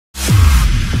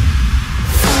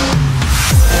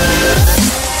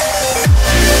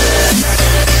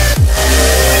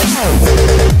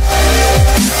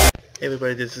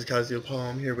everybody, this is Kazu.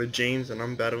 I'm here with James and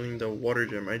I'm battling the water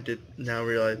gym. I did now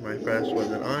realize my FRAPS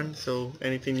wasn't on, so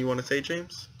anything you want to say,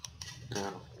 James?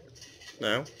 No.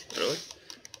 No? Really?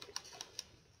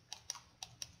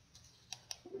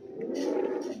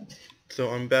 So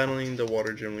I'm battling the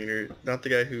water gym leader, not the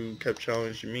guy who kept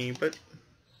challenging me, but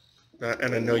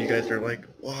and I know you guys are like,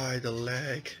 why the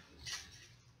lag?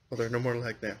 Well, there's no more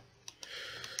lag now.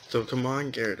 So come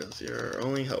on, Gyarados, you're our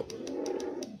only hope.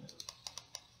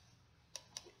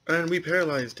 And we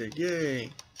paralyzed it, yay!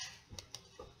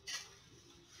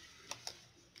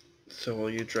 So will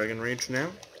you Dragon Rage now?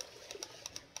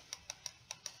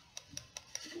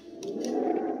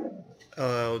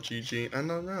 Oh, GG. I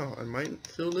don't know, I might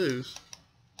still lose.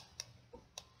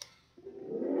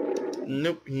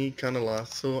 Nope, he kinda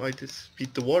lost, so I just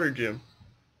beat the water gym.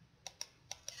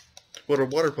 What are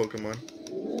water Pokemon?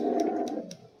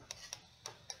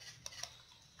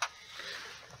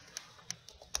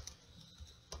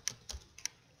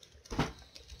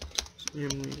 Gym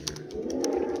leader.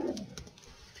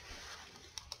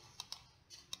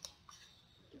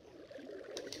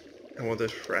 And we'll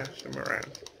just thrash him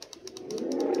around.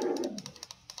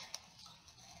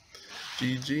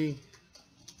 GG.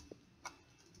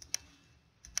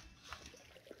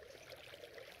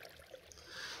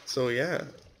 So yeah,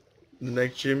 the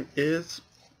next gym is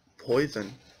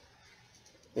poison.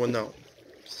 Well, no,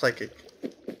 psychic.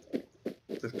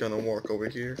 Just gonna walk over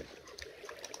here.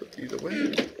 Put these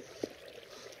away.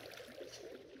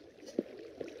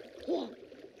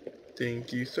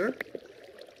 Thank you, sir.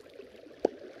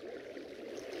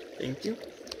 Thank you.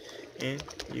 And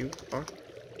you are.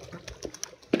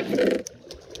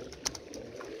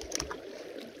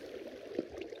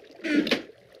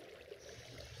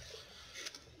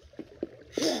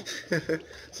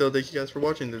 So thank you guys for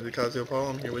watching. This is Kazu.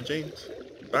 I'm here with James.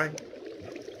 Bye.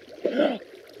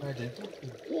 I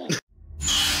did.